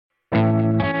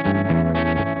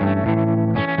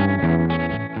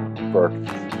Burke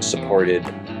supported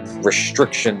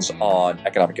restrictions on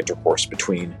economic intercourse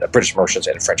between British merchants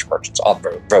and French merchants on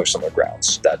very similar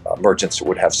grounds, that merchants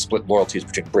would have split loyalties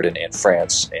between Britain and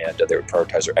France, and they would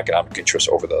prioritize their economic interests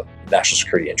over the national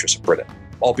security interests of Britain,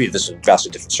 albeit this is in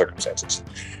vastly different circumstances.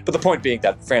 But the point being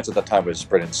that France at that time was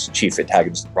Britain's chief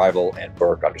antagonist and rival, and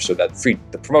Burke understood that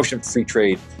the promotion of free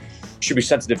trade should be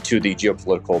sensitive to the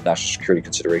geopolitical national security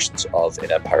considerations of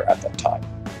an empire at that time.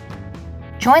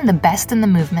 Join the best in the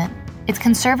movement. It's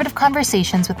Conservative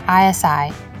Conversations with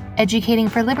ISI, educating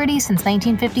for liberty since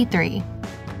 1953.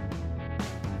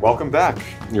 Welcome back.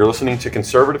 You're listening to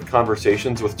Conservative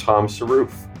Conversations with Tom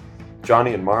Saruf.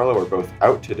 Johnny and Marlo are both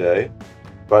out today,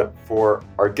 but for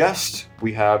our guest,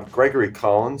 we have Gregory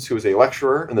Collins, who is a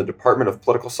lecturer in the Department of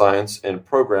Political Science and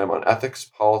Program on Ethics,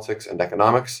 Politics, and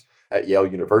Economics at Yale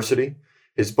University.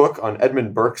 His book on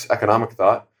Edmund Burke's economic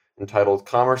thought, entitled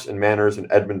Commerce and Manners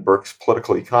in Edmund Burke's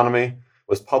Political Economy,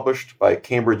 was published by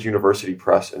Cambridge University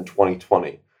Press in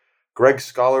 2020. Greg's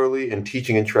scholarly and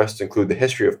teaching interests include the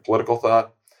history of political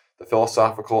thought, the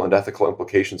philosophical and ethical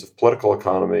implications of political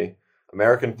economy,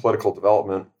 American political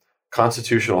development,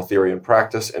 constitutional theory and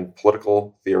practice, and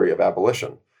political theory of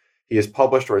abolition. He has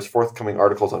published or has forthcoming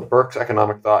articles on Burke's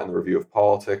economic thought in the Review of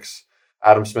Politics,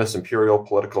 Adam Smith's Imperial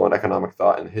Political and Economic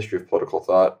Thought in the History of Political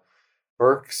Thought,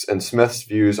 Burke's and Smith's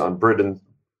views on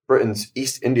Britain's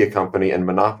East India Company and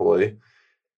monopoly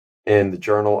in the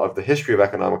Journal of the History of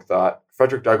Economic Thought,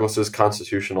 Frederick Douglass's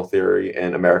Constitutional Theory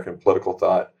and American Political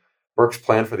Thought, Burke's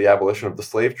plan for the abolition of the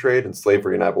slave trade and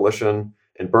Slavery and Abolition,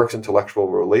 and Burke's intellectual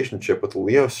relationship with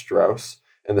Leo Strauss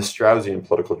and the Straussian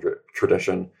political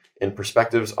tradition in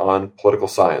Perspectives on Political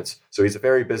Science. So he's a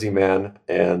very busy man,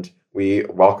 and we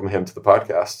welcome him to the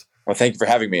podcast. Well, thank you for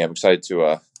having me. I'm excited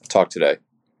to talk today.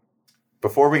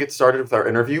 Before we get started with our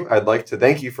interview, I'd like to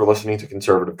thank you for listening to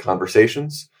Conservative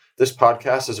Conversations. This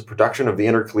podcast is a production of the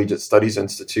Intercollegiate Studies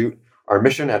Institute. Our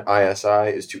mission at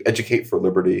ISI is to educate for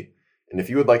liberty. And if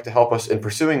you would like to help us in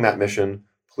pursuing that mission,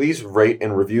 please rate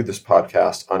and review this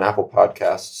podcast on Apple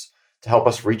Podcasts to help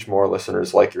us reach more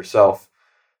listeners like yourself.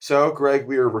 So, Greg,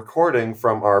 we are recording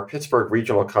from our Pittsburgh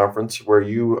Regional Conference, where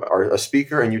you are a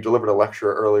speaker and you delivered a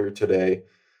lecture earlier today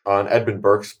on Edmund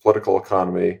Burke's political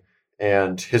economy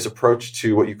and his approach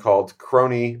to what you called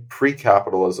crony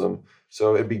pre-capitalism.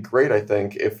 So it'd be great, I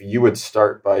think, if you would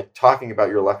start by talking about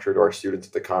your lecture to our students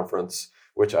at the conference,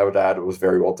 which I would add was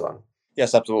very well done.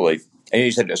 Yes, absolutely. And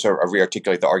you said sort of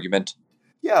re-articulate the argument?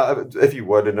 Yeah, if you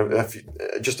would, in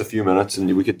just a few minutes,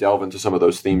 and we could delve into some of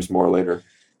those themes more later.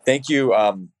 Thank you,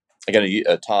 again,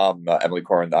 Tom, Emily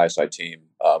Corrin, the ISI team,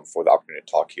 for the opportunity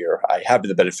to talk here. I have been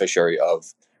the beneficiary of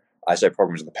ISI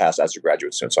programs in the past as a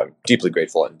graduate student, so I'm deeply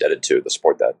grateful and indebted to the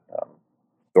support that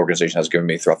the organization has given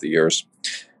me throughout the years.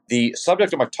 The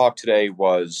subject of my talk today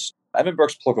was Edmund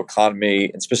Burke's political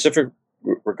economy, in specific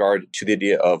regard to the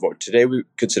idea of what today we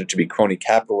consider to be crony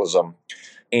capitalism,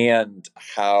 and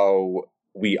how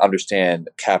we understand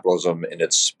capitalism in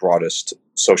its broadest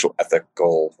social,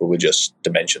 ethical, religious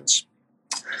dimensions.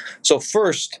 So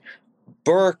first,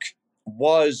 Burke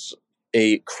was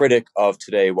a critic of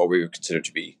today what we would consider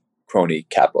to be crony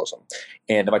capitalism.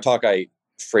 And in my talk, I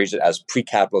phrased it as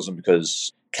pre-capitalism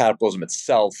because capitalism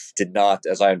itself did not,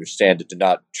 as I understand it, did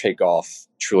not take off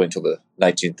truly until the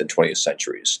 19th and 20th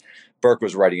centuries. Burke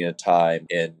was writing in a time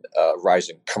in a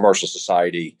rising commercial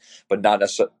society, but not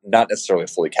necessarily a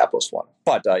fully capitalist one.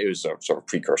 But it was a sort of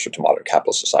precursor to modern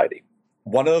capitalist society.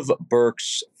 One of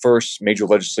Burke's first major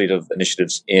legislative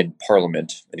initiatives in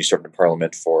Parliament, and he served in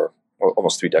Parliament for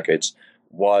almost 3 decades,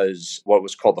 was what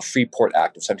was called the Freeport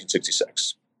Act of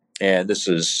 1766. And this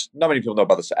is, not many people know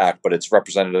about this act, but it's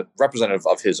representative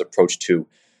of his approach to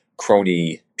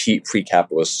crony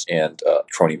pre-capitalists and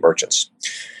crony merchants.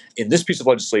 In this piece of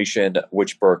legislation,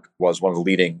 which Burke was one of the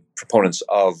leading proponents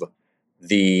of,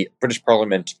 the British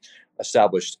Parliament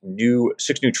established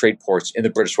 6 new trade ports in the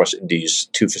British West Indies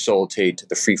to facilitate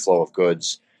the free flow of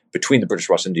goods between the British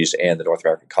West Indies and the North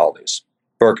American colonies.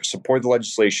 Burke supported the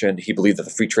legislation. He believed that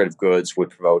the free trade of goods would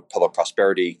promote public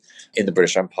prosperity in the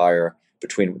British Empire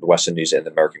between the West Indies and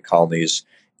the American colonies.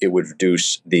 It would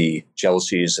reduce the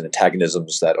jealousies and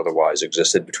antagonisms that otherwise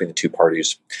existed between the two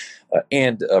parties,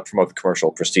 and promote the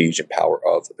commercial prestige and power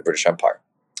of the British Empire.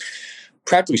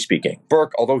 Practically speaking,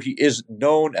 Burke, although he is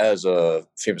known as a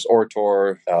famous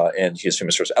orator and he is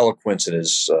famous for his eloquence and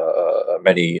his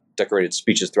many decorated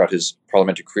speeches throughout his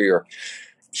parliamentary career,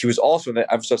 he was also, and I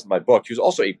emphasize in my book, he was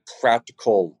also a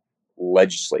practical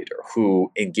legislator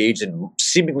who engaged in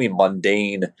seemingly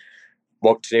mundane,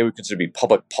 what today we consider to be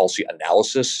public policy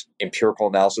analysis, empirical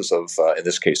analysis of, in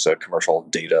this case, commercial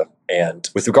data. And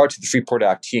with regard to the Freeport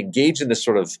Act, he engaged in this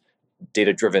sort of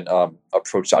data-driven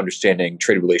approach to understanding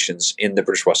trade relations in the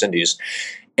British West Indies.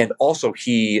 And also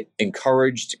he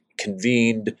encouraged,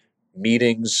 convened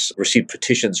meetings, received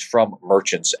petitions from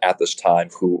merchants at this time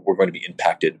who were going to be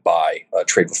impacted by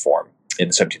trade reform in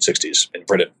the 1760s in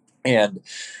Britain. And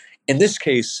in this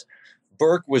case,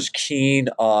 Burke was keen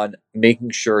on making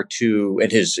sure to,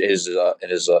 and his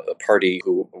party,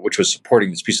 which was supporting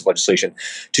this piece of legislation,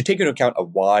 to take into account a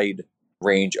wide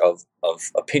range of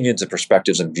opinions and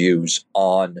perspectives and views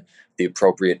on the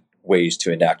appropriate ways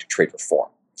to enact trade reform.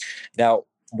 Now,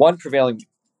 one prevailing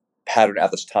pattern at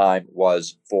this time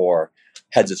was for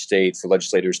heads of state, for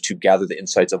legislators to gather the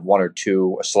insights of one or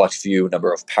two, a select few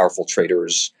number of powerful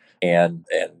traders, and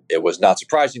it was not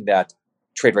surprising that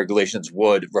trade regulations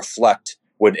would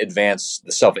advance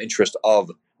the self-interest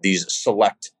of these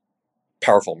select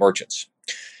powerful merchants.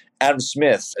 Adam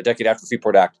Smith, a decade after the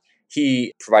Freeport Act,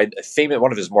 he provided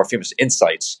one of his more famous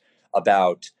insights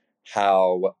about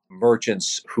how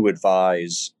merchants who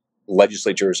advise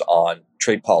legislatures on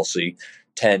trade policy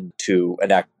tend to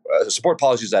support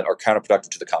policies that are counterproductive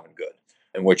to the common good,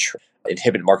 and which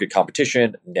inhibit market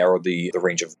competition, narrow the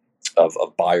range of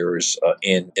buyers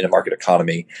in a market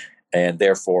economy, and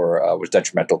therefore was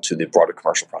detrimental to the broader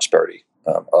commercial prosperity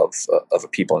of a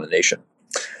people and a nation.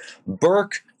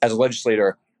 Burke, as a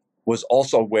legislator, was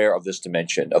also aware of this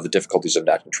dimension of the difficulties of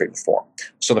enacting trade reform.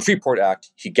 So in the Freeport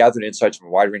Act, he gathered insights from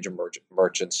a wide range of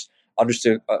merchants,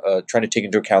 understood, trying to take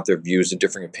into account their views and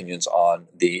differing opinions on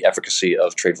the efficacy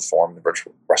of trade reform in the British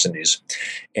West Indies.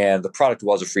 And the product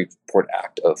was a Freeport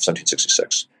Act of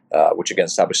 1766. Which again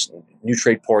established new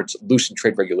trade ports, loosened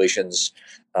trade regulations,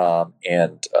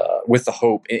 and with the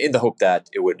hope that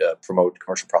it would promote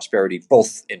commercial prosperity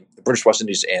both in the British West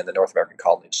Indies and the North American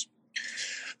colonies.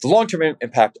 The long-term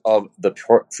impact of the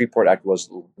Freeport Act was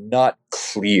not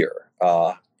clear.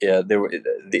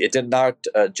 It did not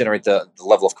generate the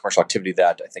level of commercial activity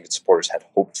that I think its supporters had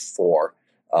hoped for,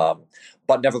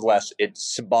 but nevertheless, it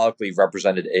symbolically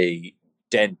represented a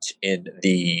dent in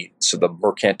the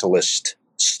mercantilist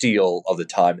steel of the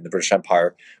time in the British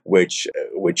Empire, which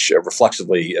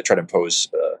reflexively tried to impose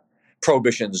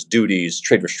prohibitions, duties,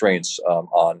 trade restraints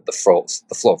on the flow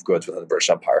of goods within the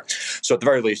British Empire. So at the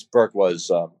very least, Burke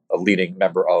was a leading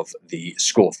member of the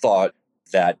school of thought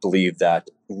that believed that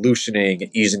loosening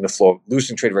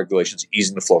trade regulations,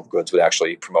 easing the flow of goods would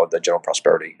actually promote the general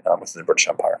prosperity within the British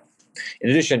Empire. In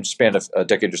addition, span of a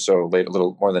decade or so later, a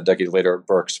little more than a decade later,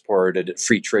 Burke supported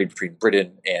free trade between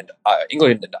Britain and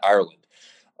England and Ireland.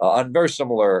 On very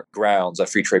similar grounds, that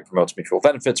free trade promotes mutual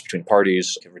benefits between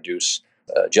parties, can reduce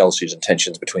jealousies and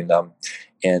tensions between them,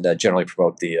 and generally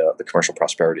promote the commercial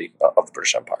prosperity of the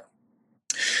British Empire.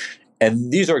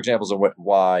 And these are examples of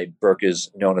why Burke is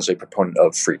known as a proponent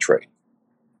of free trade.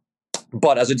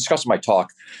 But as I discussed in my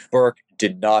talk, Burke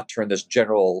did not turn this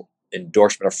general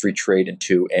endorsement of free trade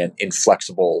into an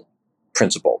inflexible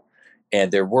principle.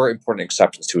 And there were important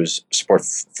exceptions to his support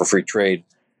for free trade.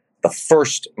 The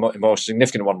first, most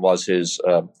significant one was his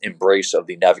embrace of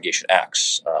the Navigation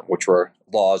Acts, which were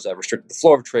laws that restricted the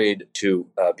flow of trade to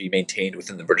be maintained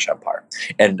within the British Empire.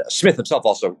 And Smith himself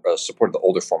also supported the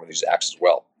older form of these acts as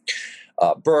well.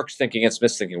 Burke's thinking and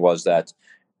Smith's thinking was that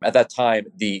at that time,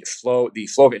 the flow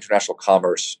of international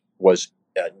commerce was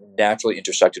naturally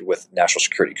intersected with national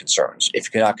security concerns. If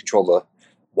you cannot control the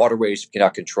waterways, if you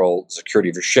cannot control the security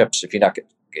of your ships, if you cannot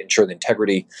ensure the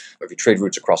integrity of your trade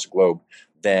routes across the globe,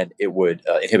 then it would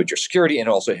inhibit your security and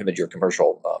also inhibit your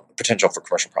commercial potential for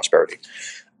commercial prosperity.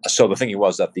 So the thinking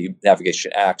was that the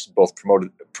Navigation Acts both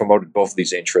promoted both of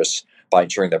these interests by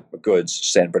ensuring that goods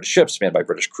stay on British ships manned by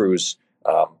British crews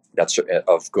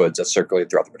of goods that circulated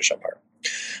throughout the British Empire.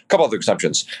 A couple other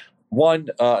exceptions.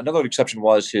 Another exception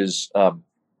was his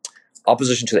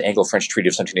opposition to the Anglo-French Treaty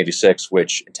of 1786,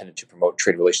 which intended to promote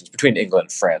trade relations between England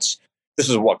and France. This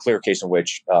is a clear case in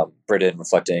which Britain,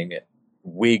 reflecting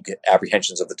Whig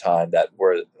apprehensions of the time that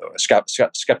were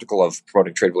skeptical of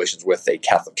promoting trade relations with a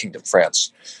Catholic kingdom,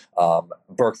 France.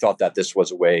 Burke thought that this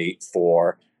was a way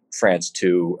for France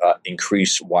to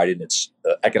widen its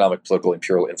economic, political,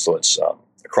 imperial influence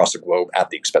across the globe at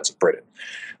the expense of Britain.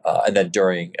 And then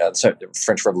during the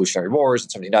French Revolutionary Wars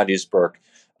in the 1790s, Burke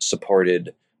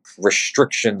supported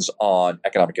restrictions on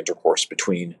economic intercourse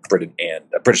between Britain and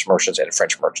British merchants and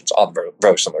French merchants on very,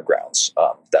 very similar grounds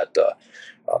that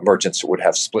merchants would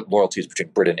have split loyalties between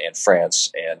Britain and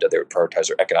France, and they would prioritize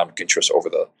their economic interests over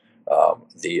the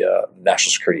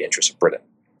national security interests of Britain,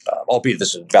 albeit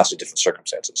this is in vastly different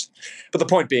circumstances. But the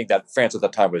point being that France at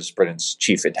that time was Britain's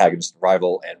chief antagonist and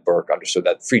rival, and Burke understood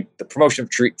that the promotion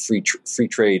of free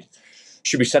trade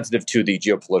should be sensitive to the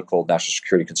geopolitical national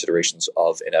security considerations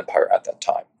of an empire at that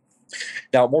time.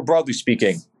 Now, more broadly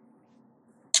speaking,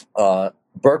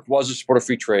 Burke was a supporter of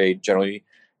free trade generally,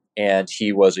 and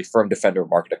he was a firm defender of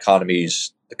market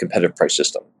economies, the competitive price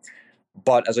system.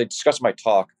 But as I discussed in my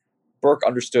talk, Burke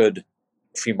understood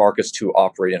free markets to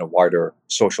operate in a wider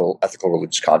social, ethical,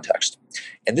 religious context.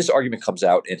 And this argument comes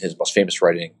out in his most famous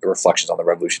writing, The Reflections on the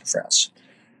Revolution in France.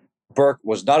 Burke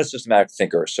was not a systematic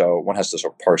thinker, so one has to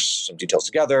sort of parse some details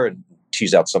together and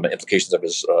tease out some implications of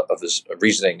his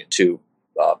reasoning to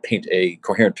paint a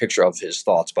coherent picture of his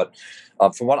thoughts. But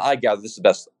from what I gather, this is the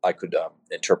best I could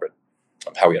interpret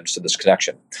how he understood this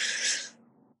connection.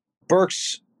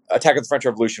 Burke's attack of the French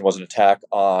Revolution was an attack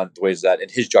on the ways that, in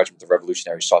his judgment, the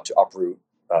revolutionaries sought to uproot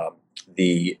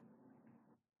the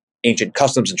ancient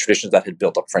customs and traditions that had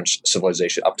built up French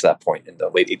civilization up to that point in the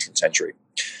late 18th century,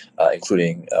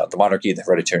 including the monarchy, the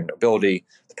hereditary nobility,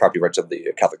 the property rights of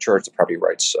the Catholic Church, the property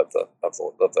rights of the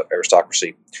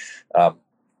aristocracy.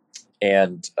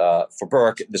 And for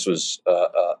Burke, this was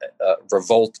a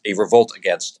revolt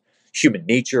against human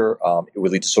nature. It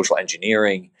would lead to social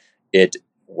engineering. It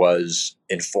was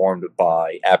informed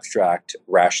by abstract,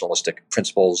 rationalistic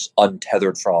principles,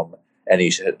 untethered from any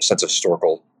sense of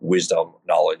historical wisdom,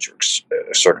 knowledge, or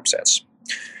circumstance.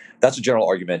 That's a general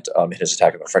argument in his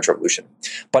attack on the French Revolution.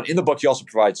 But in the book, he also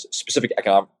provides specific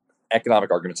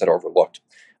economic arguments that are overlooked.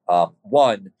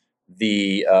 One,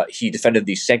 he defended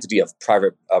the sanctity of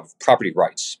property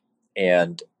rights,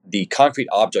 and the concrete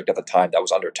object at the time that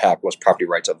was under attack was property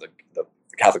rights of the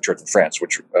Catholic Church in France,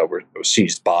 which were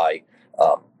seized by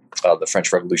the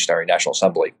French Revolutionary National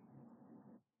Assembly.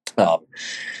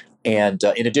 And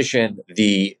in addition,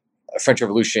 the French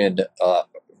Revolution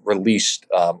released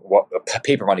a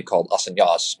paper money called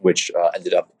assignats, which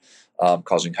ended up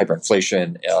causing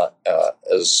hyperinflation,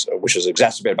 which is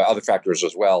exacerbated by other factors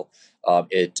as well.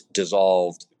 It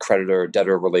dissolved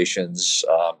creditor-debtor relations.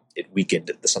 It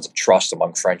weakened the sense of trust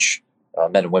among French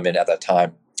men and women at that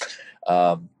time.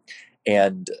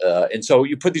 And so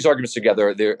you put these arguments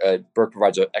together. Burke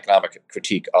provides an economic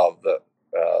critique of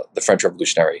the French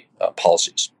revolutionary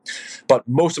policies. But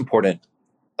most important,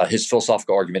 his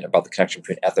philosophical argument about the connection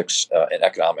between ethics and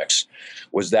economics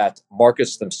was that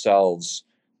markets themselves,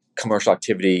 commercial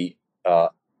activity,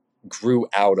 grew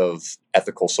out of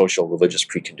ethical, social, religious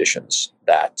preconditions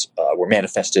that were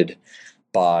manifested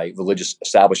by religious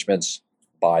establishments,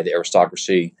 by the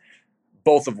aristocracy,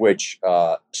 both of which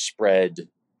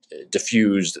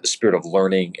diffused the spirit of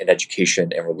learning and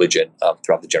education and religion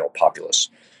throughout the general populace.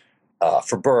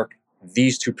 For Burke,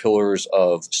 these two pillars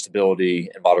of stability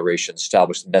and moderation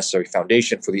established the necessary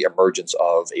foundation for the emergence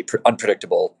of a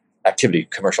unpredictable activity,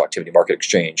 commercial activity, market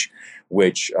exchange,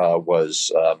 which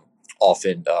was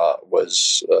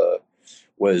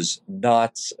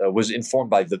informed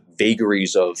by the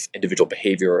vagaries of individual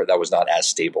behavior that was not as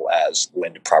stable as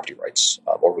landed property rights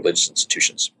or religious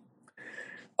institutions.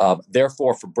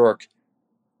 Therefore, for Burke,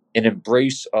 an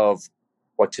embrace of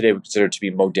what today we consider to be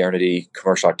modernity,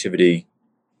 commercial activity,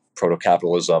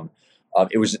 proto-capitalism,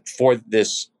 it was for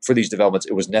these developments,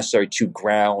 it was necessary to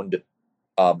ground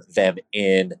them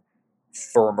in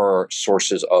firmer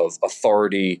sources of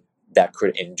authority that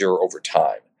could endure over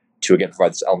time, to again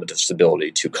provide this element of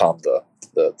stability to calm the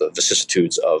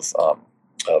vicissitudes of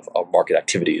market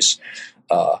activities.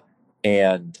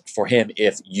 And for him,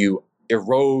 if you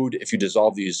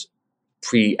dissolve these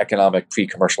pre-economic,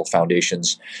 pre-commercial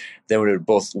foundations, then it would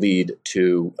both lead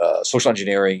to social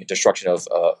engineering, destruction of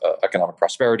economic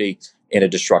prosperity, and a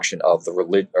destruction of the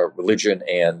religion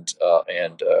and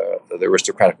the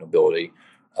aristocratic nobility,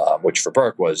 which for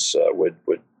Burke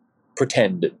would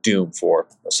pretend doom for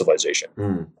civilization.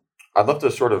 I'd love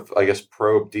to sort of, I guess,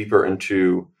 probe deeper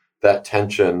into that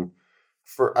tension.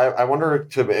 I wonder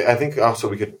I think also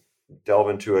we could delve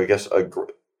into, I guess,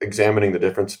 examining the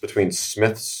difference between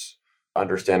Smith's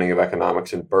understanding of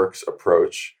economics and Burke's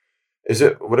approach.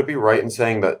 Would it be right in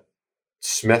saying that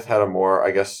Smith had a more,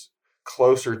 I guess,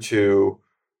 closer to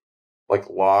like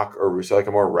Locke or Rousseau, like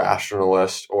a more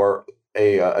rationalist or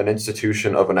an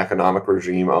institution of an economic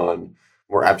regime on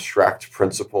more abstract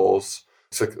principles,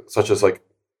 such as like,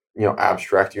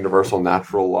 abstract universal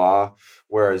natural law,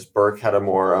 whereas Burke had a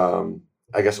more,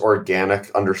 I guess, organic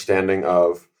understanding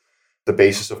of the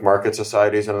basis of market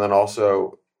societies, and then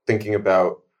also thinking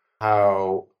about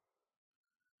how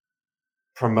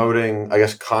promoting, I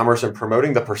guess, commerce and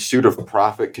promoting the pursuit of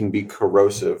profit can be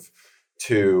corrosive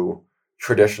to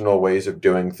traditional ways of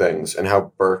doing things, and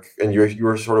how Burke, and you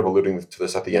were sort of alluding to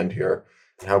this at the end here,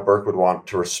 and how Burke would want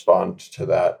to respond to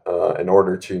that in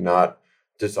order to not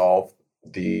dissolve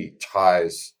the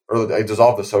ties, or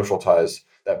dissolve the social ties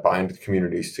that bind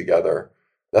communities together.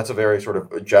 That's a very sort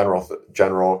of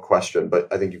general question,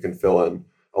 but I think you can fill in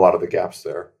a lot of the gaps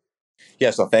there.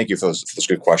 Yeah, so thank you for those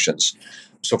good questions.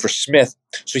 So for Smith,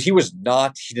 he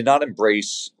did not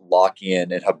embrace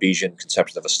Lockean and Hobbesian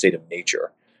conceptions of a state of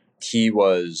nature. He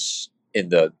was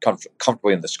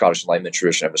comfortably in the Scottish Enlightenment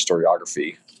tradition of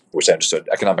historiography, which I understood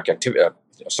economic activity,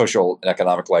 social and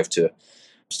economic life to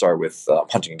start with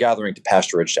hunting and gathering, to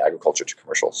pasturage, to agriculture, to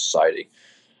commercial society.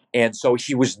 And so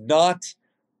he was not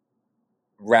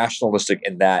rationalistic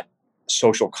in that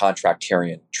social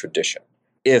contractarian tradition.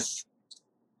 If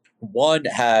one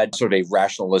had sort of a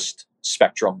rationalist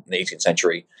spectrum in the 18th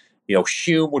century,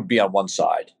 Hume would be on one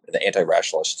side, the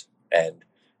anti-rationalist, and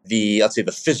the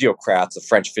physiocrats, the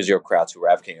French physiocrats who were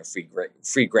advocating a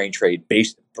free grain trade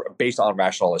based on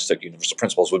rationalistic universal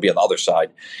principles would be on the other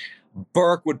side.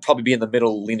 Burke would probably be in the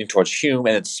middle, leaning towards Hume,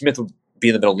 and then Smith would be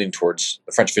in the middle, leaning towards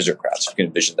the French physiocrats. You can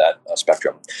envision that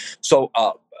spectrum. So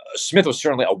Smith was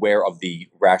certainly aware of the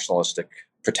rationalistic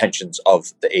pretensions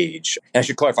of the age. And I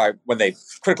should clarify, when they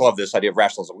critical of this idea of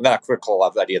rationalism, they're not critical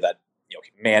of the idea that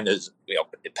man is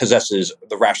it possesses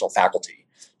the rational faculty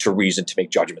to reason, to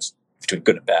make judgments between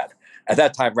good and bad. At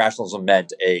that time, rationalism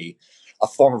meant a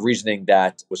form of reasoning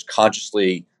that was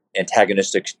consciously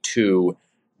antagonistic to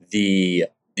the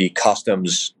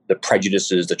customs, the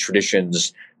prejudices, the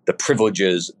traditions, the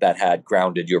privileges that had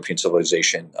grounded European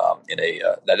civilization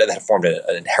that had formed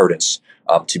an inheritance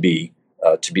to be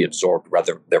absorbed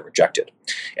rather than rejected.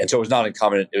 And so it was not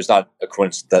uncommon. It was not a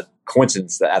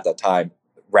coincidence that at that time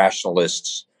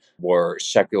rationalists were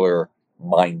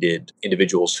secular-minded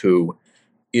individuals who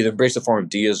either embraced a form of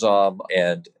deism,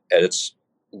 and at its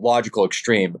logical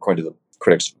extreme, according to the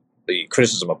critics, the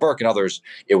criticism of Burke and others,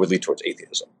 it would lead towards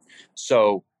atheism.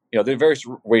 So there are various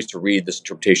ways to read this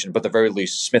interpretation, but at the very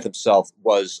least, Smith himself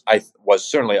was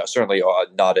certainly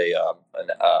not an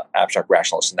abstract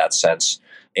rationalist in that sense.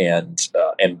 And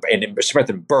in Smith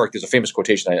and Burke, there's a famous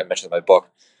quotation I mentioned in my book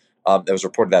that was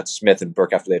reported that Smith and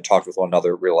Burke, after they had talked with one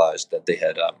another, realized that they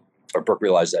had, or Burke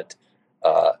realized that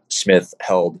Smith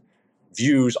held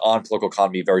views on political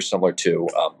economy very similar to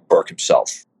Burke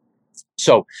himself.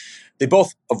 So they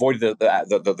both avoided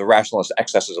the rationalist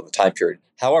excesses of the time period.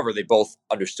 However, they both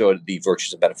understood the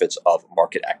virtues and benefits of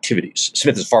market activities.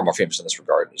 Smith is far more famous in this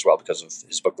regard as well because of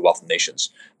his book, The Wealth of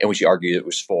Nations, in which he argued it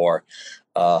was for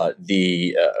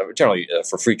generally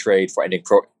for free trade, for ending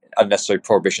unnecessary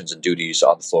prohibitions and duties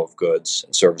on the flow of goods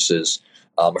and services,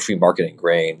 a free market in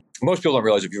grain. Most people don't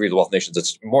realize, if you read The Wealth of Nations,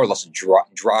 it's more or less a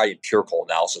dry empirical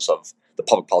analysis of the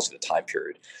public policy of the time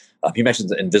period. He mentions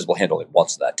the invisible hand only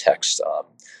once in that text.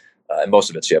 And most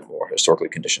of it's more historically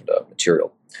conditioned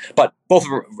material. But both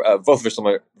are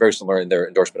very similar in their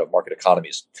endorsement of market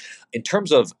economies. In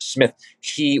terms of Smith,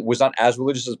 he was not as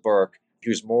religious as Burke. He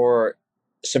was more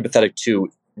sympathetic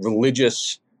to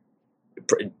religious,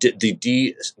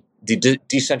 the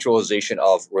decentralization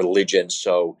of religion.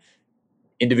 So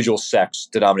individual sects,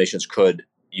 denominations could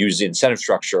use the incentive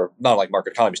structure, not like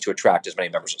market economies, to attract as many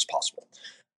members as possible.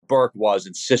 Burke was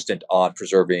insistent on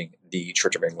preserving the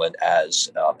Church of England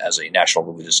as a national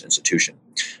religious institution.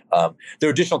 There were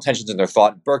additional tensions in their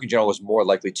thought. Burke, in general, was more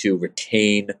likely to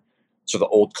retain sort of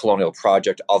the old colonial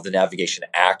project of the Navigation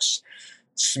Acts.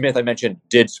 Smith, I mentioned,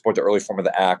 did support the early form of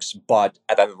the Acts, but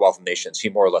at the end of the Wealth of Nations, he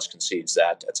more or less concedes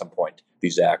that at some point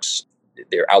these Acts,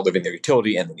 they're outliving their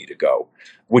utility and they need to go,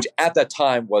 which at that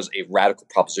time was a radical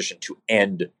proposition to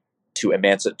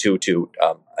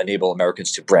enable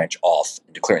Americans to branch off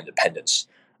and declare independence.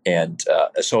 And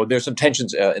so there's some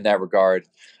tensions in that regard.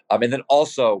 And then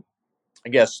also, I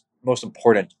guess, most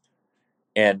important,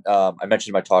 and I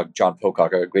mentioned in my talk, John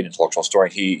Pocock, a great intellectual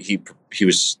historian, he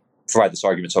was provided this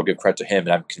argument, so I'll give credit to him,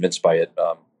 and I'm convinced by it.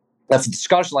 That's the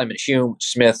Scottish Enlightenment, Hume,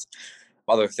 Smith,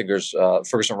 other thinkers,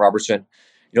 Ferguson, Robertson,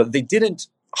 they didn't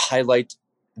highlight.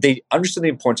 They understood the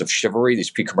importance of chivalry, these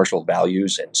pre-commercial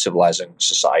values in civilizing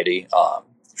society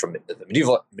from the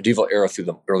medieval era through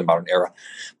the early modern era,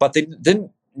 but they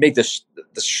didn't make this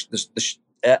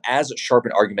as sharp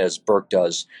an argument as Burke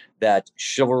does that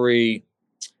chivalry,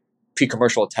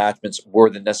 pre-commercial attachments were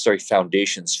the necessary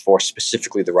foundations for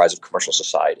specifically the rise of commercial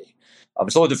society.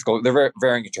 It's a little difficult. There are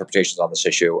varying interpretations on this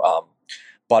issue,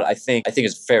 but I think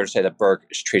it's fair to say that Burke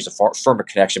traced a firmer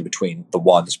connection between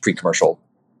this pre-commercial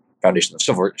foundation of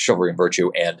chivalry and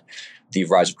virtue and the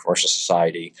rise of commercial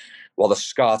society, while the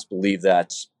Scots believed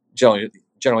that generally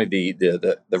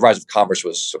the rise of commerce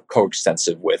was sort of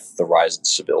coextensive with the rise in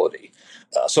civility.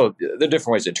 So there are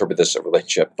different ways to interpret this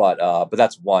relationship, but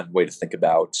that's one way to think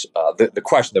about the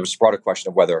question. There was a broader question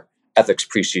of whether ethics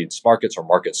precedes markets or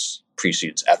markets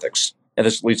precedes ethics. And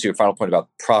this leads to your final point about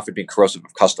profit being corrosive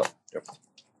of custom.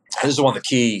 This is one of the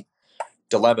key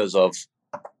dilemmas of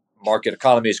market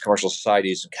economies, commercial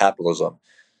societies, and capitalism.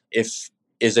 Is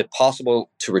it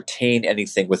possible to retain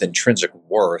anything with intrinsic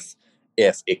worth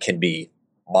if it can be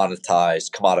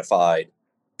monetized, commodified,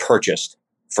 purchased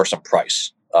for some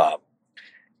price?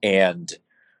 And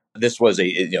this was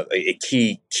a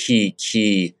key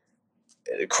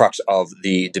crux of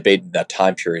the debate in that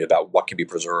time period about what can be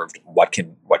preserved, what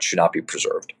should not be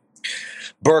preserved.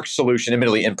 Burke's solution,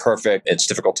 admittedly imperfect, it's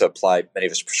difficult to apply many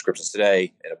of his prescriptions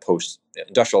today in a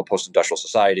post-industrial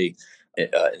society, in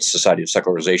society of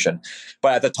secularization.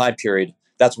 But at that time period,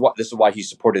 this is why he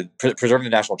supported preserving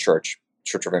the national Church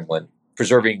of England,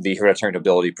 preserving the hereditary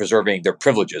nobility, preserving their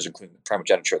privileges, including the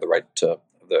primogeniture, the right to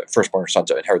the firstborn son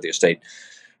to inherit the estate.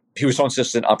 He was so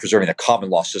insistent on preserving the common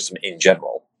law system in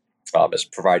general, as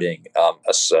providing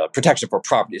protection for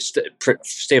property,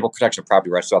 stable protection of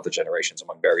property rights throughout the generations,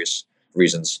 among various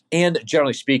reasons. And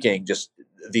generally speaking, just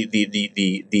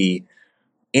the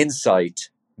insight,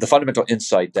 the fundamental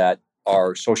insight that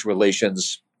our social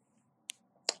relations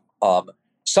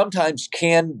sometimes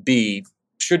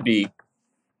should be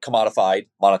commodified,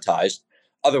 monetized.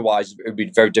 Otherwise, it would be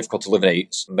very difficult to live in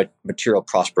a material,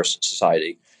 prosperous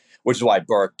society, which is why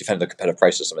Burke defended the competitive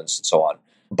price system and so on.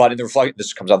 But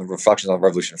this comes out of the reflections on the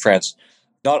Revolution in France.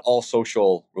 Not all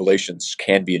social relations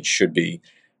can be and should be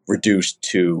reduced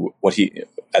to what he,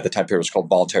 at the time period, was called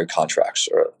voluntary contracts,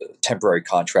 or temporary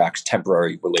contracts,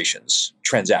 temporary relations,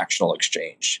 transactional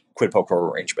exchange, quid pro quo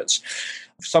arrangements.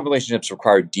 Some relationships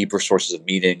require deeper sources of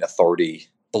meaning, authority,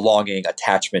 belonging,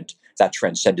 attachment that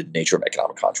transcended the nature of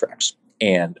economic contracts.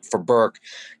 And for Burke,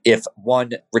 if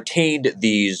one retained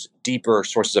these deeper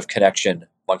sources of connection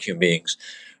among human beings,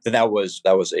 then that was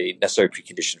a necessary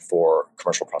precondition for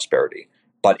commercial prosperity.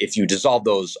 But if you dissolve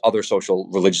those other social,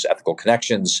 religious, ethical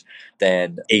connections,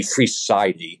 then a free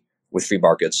society with free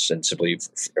markets and simply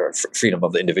freedom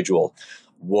of the individual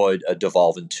would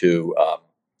devolve into,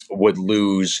 would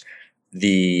lose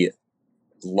the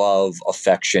love,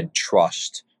 affection,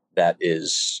 trust that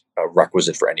is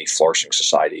requisite for any flourishing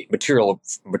society,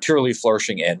 materially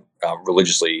flourishing and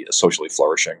religiously, socially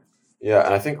flourishing. Yeah,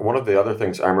 and I think one of the other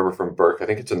things I remember from Burke, I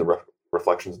think it's in the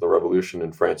Reflections of the Revolution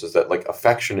in France, is that like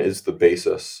affection is the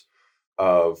basis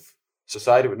of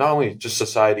society, but not only just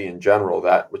society in general,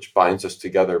 that which binds us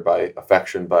together by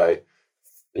affection, by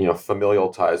familial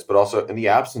ties, but also in the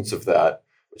absence of that,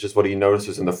 which is what he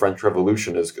notices in the French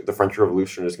Revolution, is the French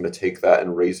Revolution is going to take that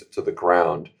and raise it to the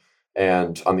ground,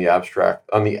 and on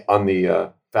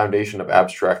the foundation of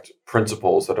abstract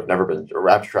principles that have never been, or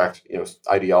abstract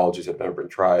ideologies that have never been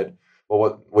tried.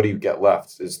 Well, what do you get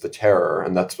left is the terror,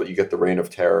 and that's what you get: the reign of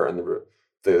terror, and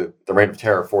the reign of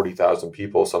terror. 40,000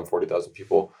 people, some 40,000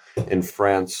 people in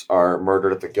France are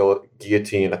murdered at the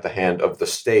guillotine at the hand of the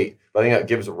state. But I think that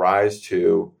gives rise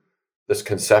to this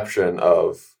conception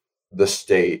of the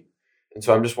state. And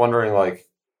so I'm just wondering, like,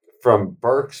 from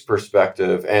Burke's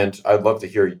perspective, and I'd love to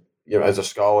hear, as a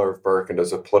scholar of Burke and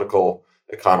as a political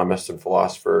economist and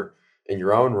philosopher in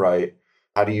your own right,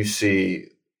 how do you see,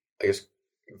 I guess,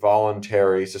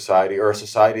 voluntary society, or a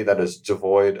society that is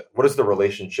devoid? What is the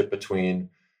relationship between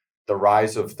the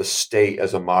rise of the state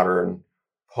as a modern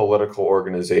political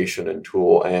organization and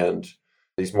tool and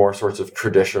these more sorts of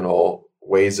traditional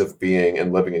ways of being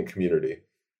and living in community?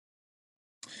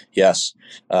 Yes.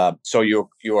 So you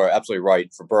are absolutely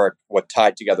right. For Burke, what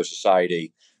tied together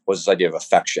society was this idea of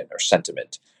affection or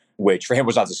sentiment, which for him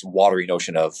was not this watery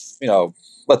notion of,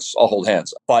 let's all hold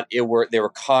hands. But these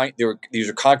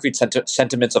were concrete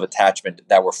sentiments of attachment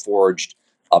that were forged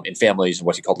in families and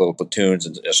what he called little platoons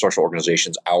and social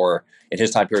organizations. In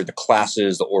his time period, the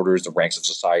classes, the orders, the ranks of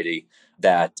society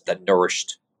that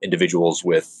nourished individuals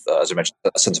with, as I mentioned,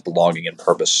 a sense of belonging and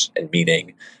purpose and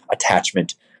meaning,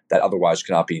 attachment that otherwise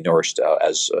could not be nourished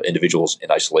as individuals in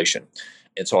isolation.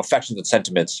 And so affections and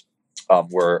sentiments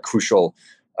were crucial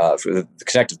for the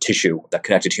connective tissue that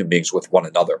connected human beings with one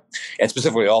another. And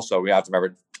specifically also, we have to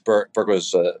remember, Burke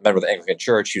was a member of the Anglican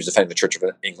Church. He was defending the Church of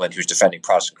England. He was defending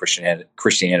Protestant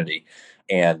Christianity.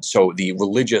 And so the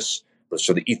religious,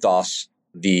 so the ethos,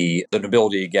 the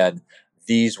nobility, again,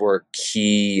 these were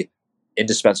key,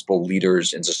 indispensable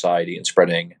leaders in society in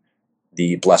spreading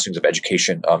the blessings of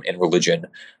education and religion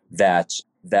that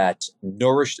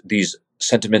nourished these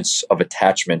sentiments of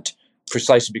attachment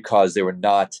precisely because they were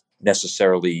not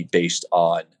necessarily based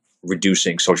on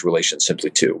reducing social relations simply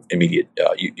to immediate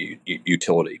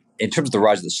utility. In terms of the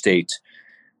rise of the state,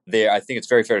 I think it's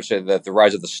very fair to say that the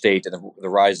rise of the state and the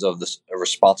rise of the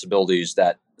responsibilities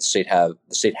that the state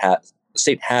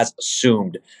has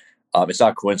assumed, it's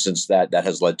not a coincidence that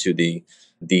has led to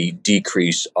the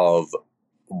decrease of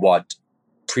what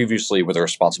previously were the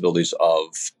responsibilities of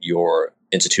your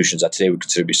institutions that today we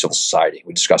consider to be civil society.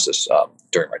 We discussed this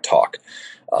during my talk.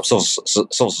 Civil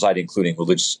society, including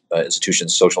religious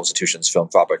institutions, social institutions,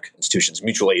 philanthropic institutions,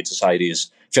 mutual aid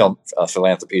societies,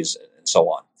 philanthropies, and so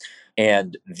on.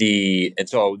 And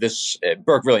so this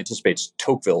Burke really anticipates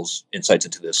Tocqueville's insights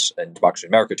into this in Democracy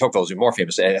in America. Tocqueville is even more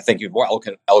famous, and I think even more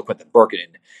eloquent than Burke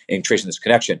in tracing this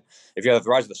connection. If you have the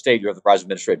rise of the state, you have the rise of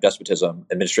administrative despotism,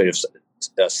 administrative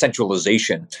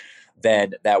centralization,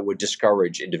 then that would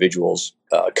discourage individuals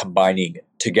combining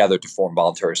together to form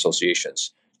voluntary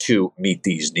associations to meet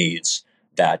these needs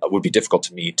that would be difficult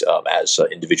to meet as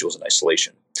individuals in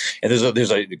isolation. And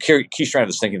there's a key strand of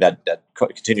this thinking that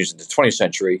continues into the 20th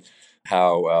century,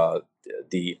 how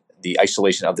the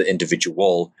isolation of the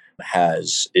individual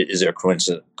is there a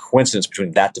coincidence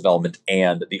between that development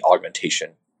and the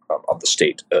augmentation of the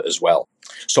state as well.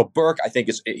 So Burke, I think,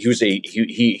 he was a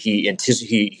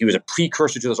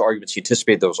precursor to those arguments. He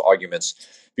anticipated those arguments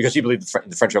because he believed in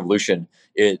the French Revolution,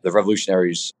 the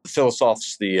revolutionaries, the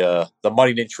philosophers, the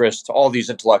moneyed interest, all these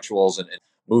intellectuals and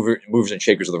movers and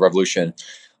shakers of the revolution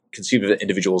conceived of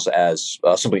individuals as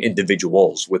simply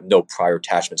individuals with no prior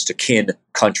attachments to kin,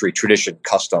 country, tradition,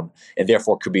 custom, and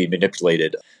therefore could be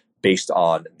manipulated based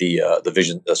on the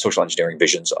social engineering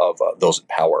visions of those in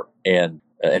power. And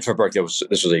for Burke,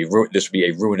 this would be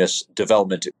a ruinous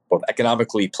development, both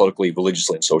economically, politically,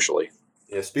 religiously, and socially.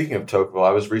 Yeah, speaking of Tocqueville,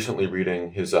 I was recently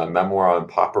reading his memoir on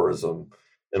pauperism,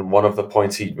 and one of the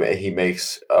points he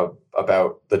makes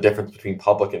about the difference between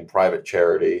public and private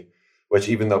charity, which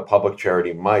even though public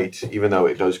charity might, even though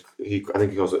it does, I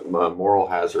think he calls it moral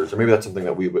hazards, or maybe that's something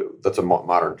that's a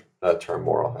modern term,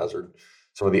 moral hazard,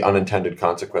 some of the unintended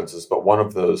consequences. But one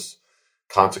of those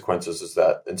consequences is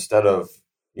that instead of,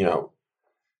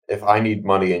 if I need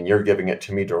money and you're giving it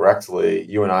to me directly,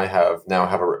 you and I now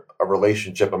have a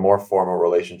relationship, a more formal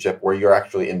relationship where you're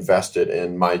actually invested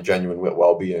in my genuine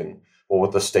well-being. Well,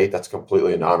 with the state, that's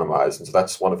completely anonymized. And so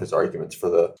that's one of his arguments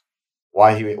for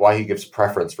why he gives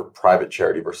preference for private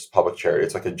charity versus public charity.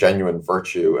 It's like a genuine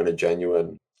virtue and a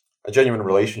genuine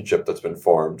relationship that's been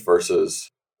formed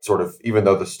versus sort of, even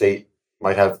though the state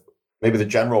might have, maybe the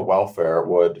general welfare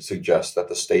would suggest that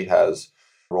the state has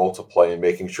role to play in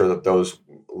making sure that those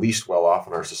least well off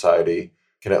in our society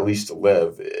can at least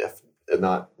live, if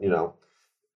not,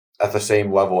 at the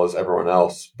same level as everyone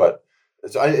else. But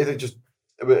I think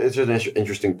it's an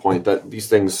interesting point that these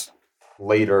things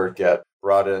later get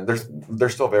brought in. They're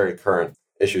still very current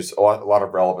issues, a lot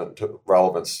of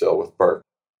relevance still with Burke.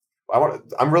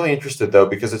 I'm really interested though,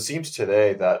 because it seems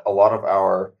today that a lot of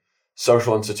our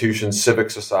social institutions, civic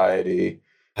society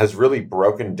has really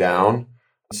broken down.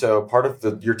 So part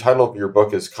of your title of your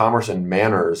book is Commerce and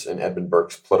Manners in Edmund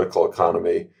Burke's Political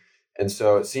Economy. And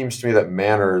so it seems to me that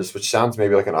manners, which sounds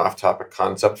maybe like an off-topic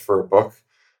concept for a book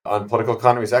on political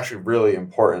economy, is actually really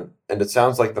important. And it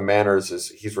sounds like the manners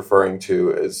he's referring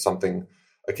to is something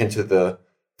akin to the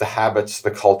habits,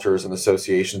 the cultures, and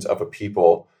associations of a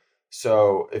people.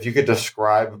 So if you could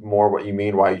describe more what you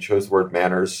mean, why you chose the word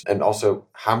manners, and also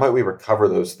how might we recover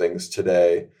those things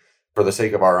today for the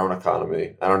sake of our own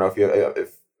economy? I don't know if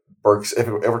we're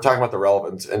talking about the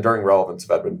relevance, enduring relevance of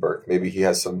Edmund Burke, maybe he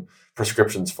has some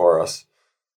prescriptions for us.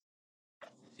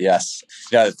 Yes.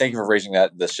 Yeah. Thank you for raising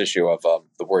this issue of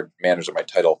the word manners in my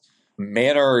title.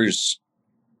 Manners,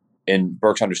 in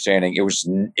Burke's understanding, it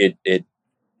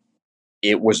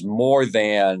was more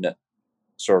than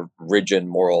sort of rigid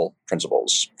moral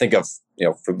principles. Think of,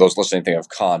 for those listening, think of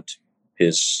Kant,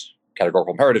 his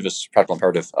categorical imperative, his practical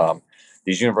imperative.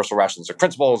 These universal rationalistic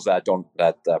principles that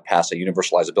pass a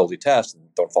universalizability test and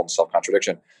don't fall into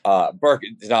self-contradiction. Burke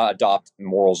did not adopt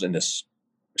morals in this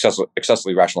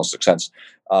excessively rationalistic sense.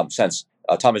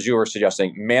 Tom, as you were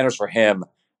suggesting, manners for him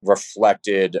were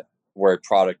a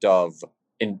product of,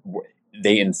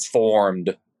 they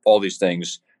informed all these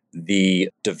things, the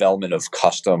development of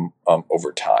custom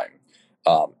over time.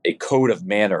 A code of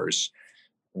manners,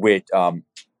 which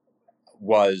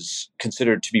was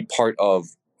considered to be part of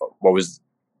what was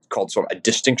called sort of a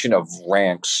distinction of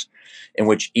ranks, in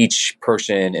which each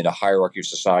person in a hierarchy of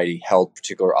society held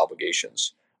particular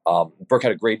obligations. Burke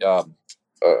had a great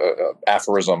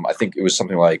aphorism. I think it was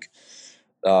something like,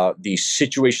 the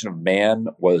situation of man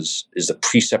is the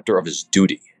preceptor of his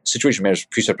duty. Situation of man is the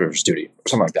preceptor of his duty, or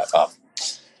something like that.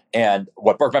 And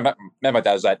what Burke meant by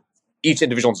that is that each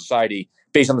individual in society,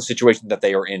 based on the situation that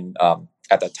they are in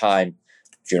at that time,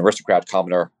 if you're an aristocrat,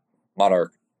 commoner,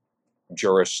 monarch,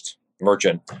 jurist,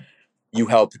 merchant, you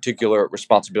held particular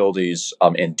responsibilities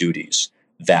and duties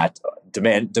that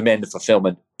demand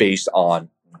fulfillment based on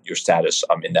your status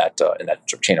in that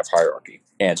chain of hierarchy.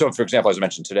 And so, for example, as I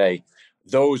mentioned today,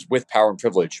 those with power and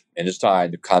privilege in his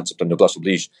time, the concept of noblesse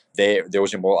oblige, there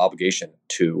was a moral obligation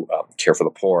to care for the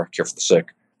poor, care for the sick,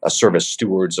 serve as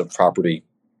stewards of property,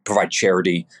 provide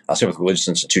charity, same with religious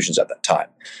institutions at that time.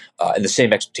 And the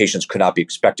same expectations could not be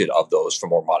expected of those for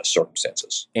more modest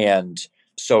circumstances. And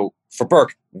so for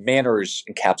Burke, manners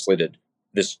encapsulated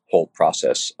this whole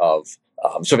process of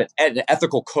sort of an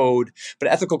ethical code, but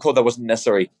an ethical code that wasn't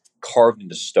necessarily carved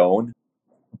into stone,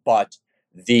 but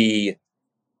the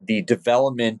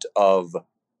development of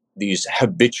these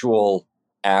habitual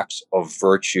acts of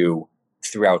virtue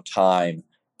throughout time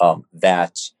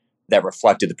that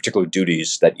reflected the particular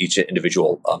duties that each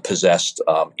individual possessed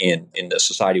in the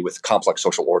society with complex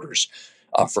social orders.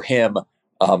 For him,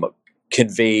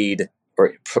 conveyed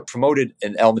or promoted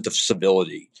an element of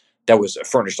civility that was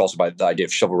furnished also by the idea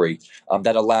of chivalry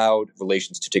that allowed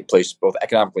relations to take place both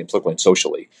economically and politically and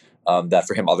socially. That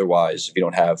for him, otherwise, if you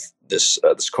don't have this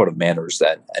code of manners,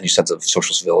 then any sense of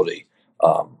social civility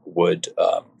would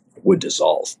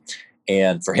dissolve.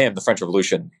 And for him, the French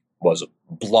Revolution was a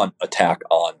blunt attack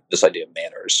on this idea of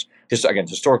manners. Again,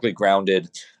 historically grounded,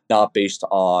 not based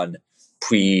on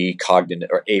precognitive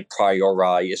or a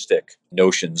prioristic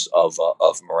notions of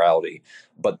morality,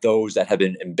 but those that have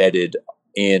been embedded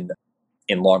in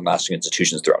long-lasting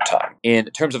institutions throughout time. In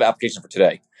terms of application for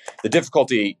today, the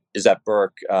difficulty is that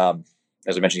Burke,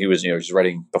 as I mentioned, he was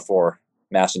writing before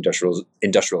mass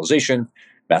industrialization,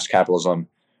 mass capitalism,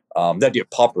 the idea of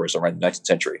pauperism, right, in the 19th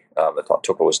century that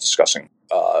Tocqueville was discussing,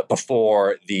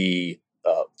 before the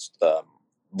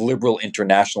liberal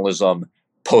internationalism,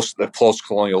 the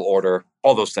post-colonial order,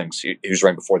 all those things he was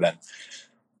writing before then.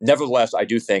 Nevertheless, I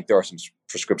do think there are some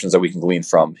prescriptions that we can glean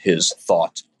from his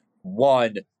thought.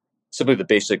 One, simply the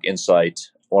basic insight,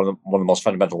 one of the most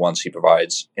fundamental ones he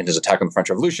provides in his attack on the French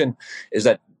Revolution, is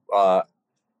that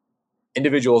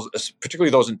individuals,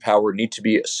 particularly those in power, need to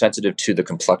be sensitive to the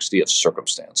complexity of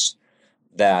circumstance,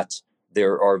 that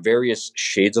there are various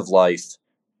shades of life,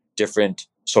 different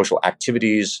social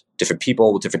activities, different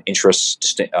people with different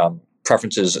interests,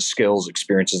 preferences, skills,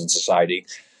 experiences in society,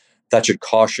 that should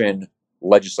caution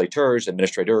legislators,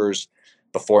 administrators,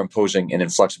 before imposing an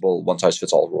inflexible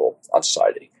one-size-fits-all rule on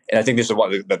society. And I think this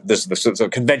is a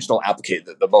conventional application,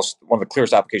 one of the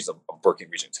clearest applications of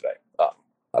Burkean reasoning today.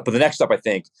 But the next step, I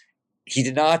think, he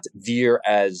did not veer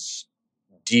as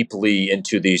deeply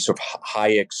into the sort of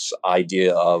Hayek's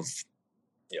idea of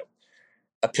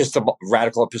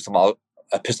radical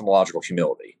epistemological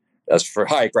humility. As for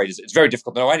Hayek, right, it's very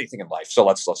difficult to know anything in life, so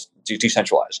let's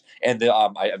decentralize. And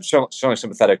I'm certainly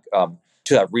sympathetic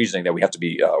to that reasoning that we have to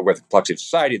be aware of the complexity of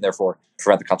society and therefore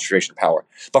prevent the concentration of power.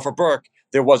 But for Burke,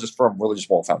 there was this firm religious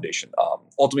moral foundation,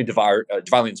 ultimately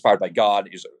divinely inspired by God.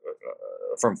 He's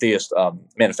a firm theist,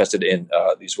 manifested in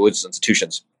these religious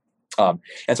institutions. And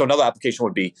so another application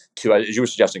would be to, as you were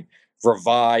suggesting,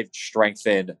 revive,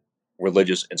 strengthen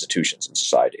religious institutions in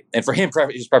society. And for him,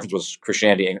 his preference was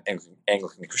Christianity,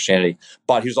 Anglican Christianity,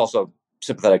 but he was also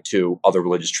sympathetic to other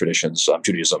religious traditions,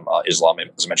 Judaism, Islam.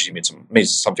 As I mentioned, he made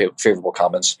some favorable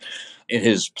comments. In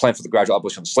his plan for the gradual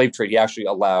abolition of the slave trade, he actually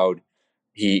allowed,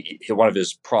 one of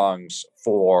his prongs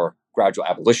for gradual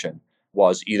abolition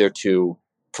was either to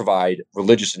provide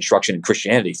religious instruction in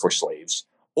Christianity for slaves,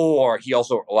 or he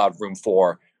also allowed room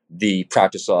for the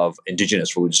practice of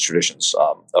indigenous religious traditions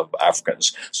of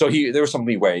Africans. So there was some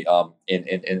leeway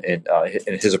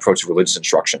in his approach to religious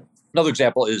instruction. Another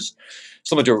example is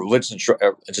similar to religious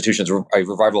institutions, a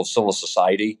revival of civil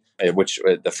society, which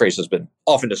the phrase has been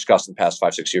often discussed in the past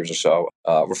 5-6 years or so,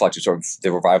 reflecting sort of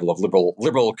the revival of liberal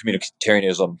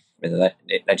communitarianism in the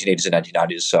 1980s and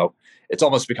 1990s. So it's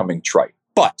almost becoming trite.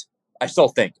 But I still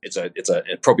think it's an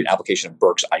appropriate application of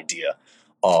Burke's idea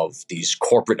of these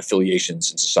corporate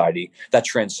affiliations in society that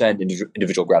transcend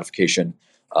individual gratification,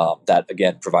 that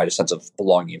again provide a sense of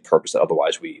belonging and purpose that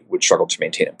otherwise we would struggle to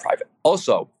maintain in private.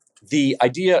 Also, the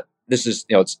idea, this is,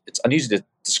 it's uneasy to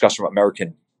discuss from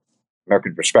American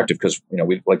perspective because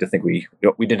we like to think we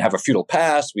didn't have a feudal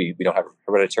past, we don't have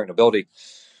hereditary nobility,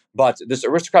 but this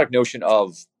aristocratic notion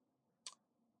of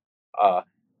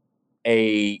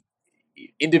a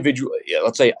individual,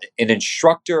 let's say an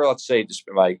instructor, just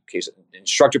in my case, an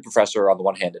instructor professor on the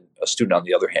one hand and a student on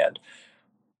the other hand,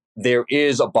 there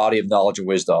is a body of knowledge and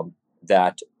wisdom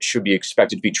that should be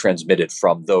expected to be transmitted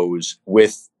from those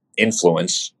with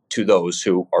influence to those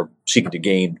who are seeking to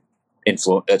gain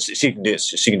influence, seeking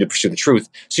to pursue the truth,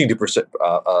 seeking to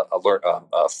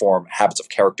form habits of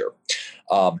character.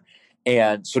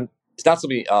 And so it's not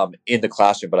something in the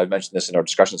classroom, but I've mentioned this in our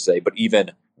discussions today, but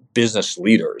even business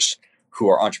leaders who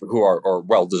are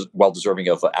well deserving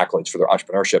of accolades for their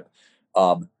entrepreneurship,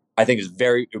 I think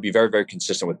it would be very, very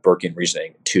consistent with Burkean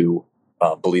reasoning to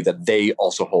believe that they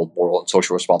also hold moral and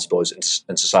social responsibilities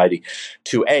in society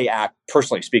to A, act,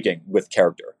 personally speaking, with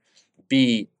character,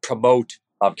 B, promote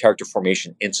character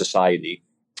formation in society,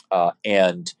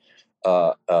 and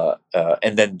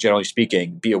then, generally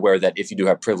speaking, be aware that if you do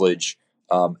have privilege,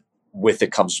 with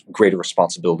it comes greater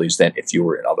responsibilities than if you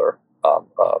were in other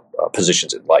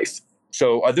positions in life.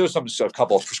 So there are a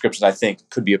couple of prescriptions I think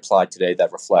could be applied today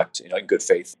that reflect, in good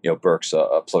faith, Burke's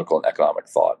political and economic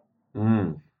thought.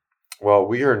 Well,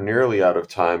 we are nearly out of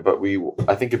time, but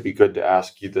I think it'd be good to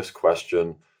ask you this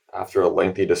question after a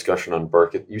lengthy discussion on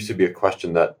Burke. It used to be a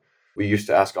question that we used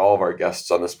to ask all of our guests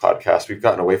on this podcast. We've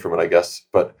gotten away from it, I guess,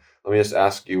 but let me just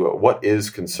ask you, what is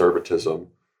conservatism?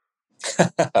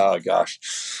 Oh, gosh.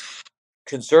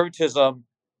 Conservatism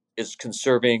is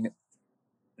conserving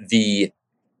the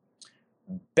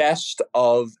best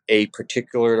of a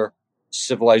particular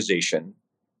civilization.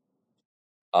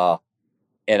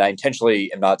 And I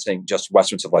intentionally am not saying just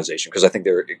Western civilization, because I think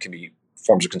it can be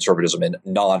forms of conservatism in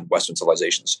non-Western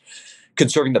civilizations.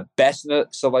 Conserving the best in the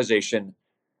civilization,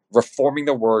 reforming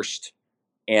the worst,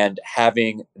 and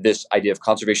having this idea of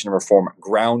conservation and reform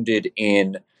grounded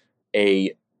in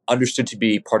understood to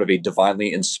be part of a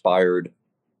divinely inspired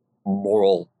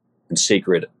moral and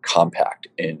sacred compact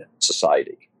in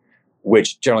society,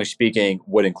 which, generally speaking,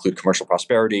 would include commercial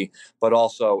prosperity, but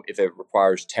also, if it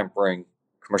requires tempering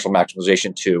commercial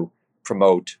maximization to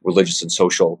promote religious and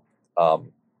social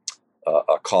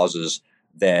causes,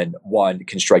 then one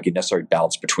can strike a necessary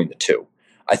balance between the two.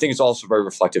 I think it's also very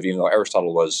reflective, even though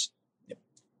Aristotle was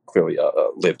clearly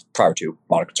lived prior to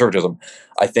modern conservatism.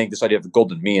 I think this idea of the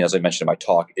golden mean, as I mentioned in my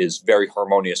talk, is very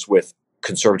harmonious with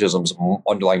conservatism's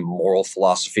underlying moral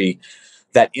philosophy,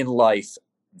 that in life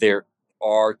there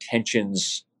are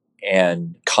tensions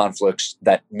and conflicts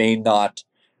that may not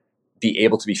be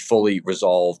able to be fully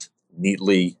resolved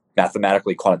neatly,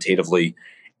 mathematically, quantitatively,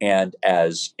 and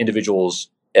as individuals,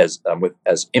 as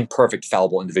imperfect,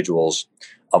 fallible individuals,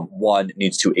 one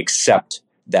needs to accept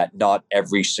that not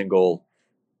every single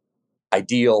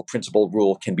ideal, principle,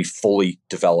 rule can be fully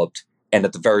developed, and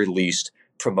at the very least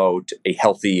promote a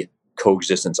healthy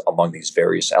coexistence among these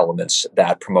various elements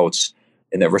that promotes,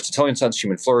 in the Aristotelian sense,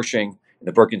 human flourishing, in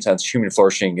the Burkean sense, human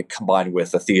flourishing combined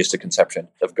with a theistic conception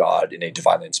of God in a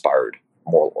divinely inspired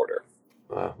moral order.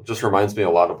 It just reminds me a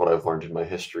lot of what I've learned in my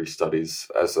history studies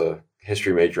as a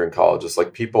history major in college. It's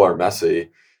like people are messy,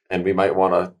 and we might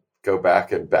want to go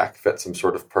back and backfit some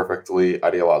sort of perfectly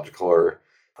ideological or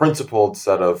principled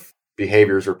set of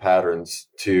behaviors or patterns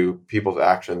to people's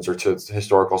actions or to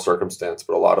historical circumstance.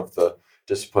 But a lot of the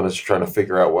discipline is trying to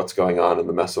figure out what's going on in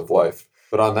the mess of life.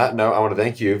 But on that note, I want to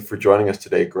thank you for joining us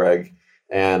today, Greg.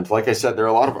 And like I said, there are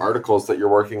a lot of articles that you're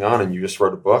working on, and you just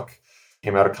wrote a book,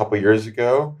 came out a couple years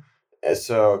ago.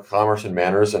 So Commerce and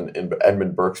Manners and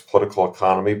Edmund Burke's Political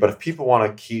Economy. But if people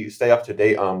want to stay up to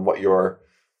date on what your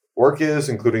work is,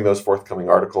 including those forthcoming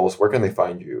articles, where can they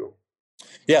find you?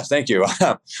 Yes, thank you.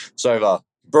 So I have a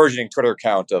burgeoning Twitter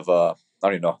account of, I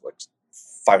don't even know, like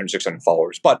 500, 600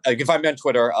 followers. But you can find me on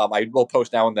Twitter. I will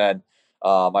post now and then.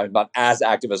 I'm not as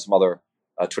active as some other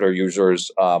Twitter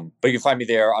users, but you can find me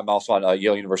there. I'm also on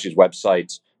Yale University's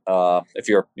website. If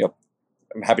you're,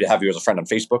 I'm happy to have you as a friend on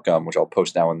Facebook, which I'll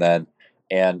post now and then.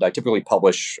 And I typically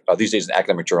publish these days in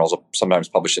academic journals, sometimes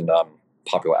publish in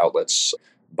popular outlets.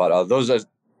 But those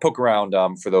poke around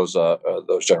for those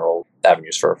general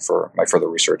avenues for my further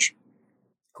research.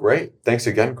 Great. Thanks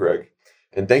again, Greg.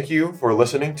 And thank you for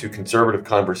listening to Conservative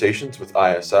Conversations with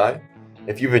ISI.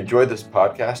 If you've enjoyed this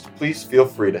podcast, please feel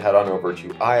free to head on over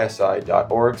to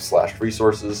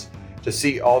isi.org/resources to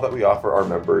see all that we offer our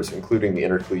members, including the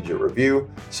Intercollegiate Review,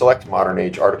 select modern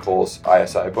age articles,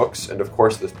 ISI books, and of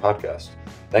course this podcast.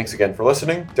 Thanks again for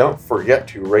listening. Don't forget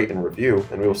to rate and review,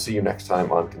 and we will see you next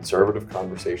time on Conservative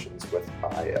Conversations with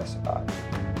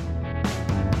ISI.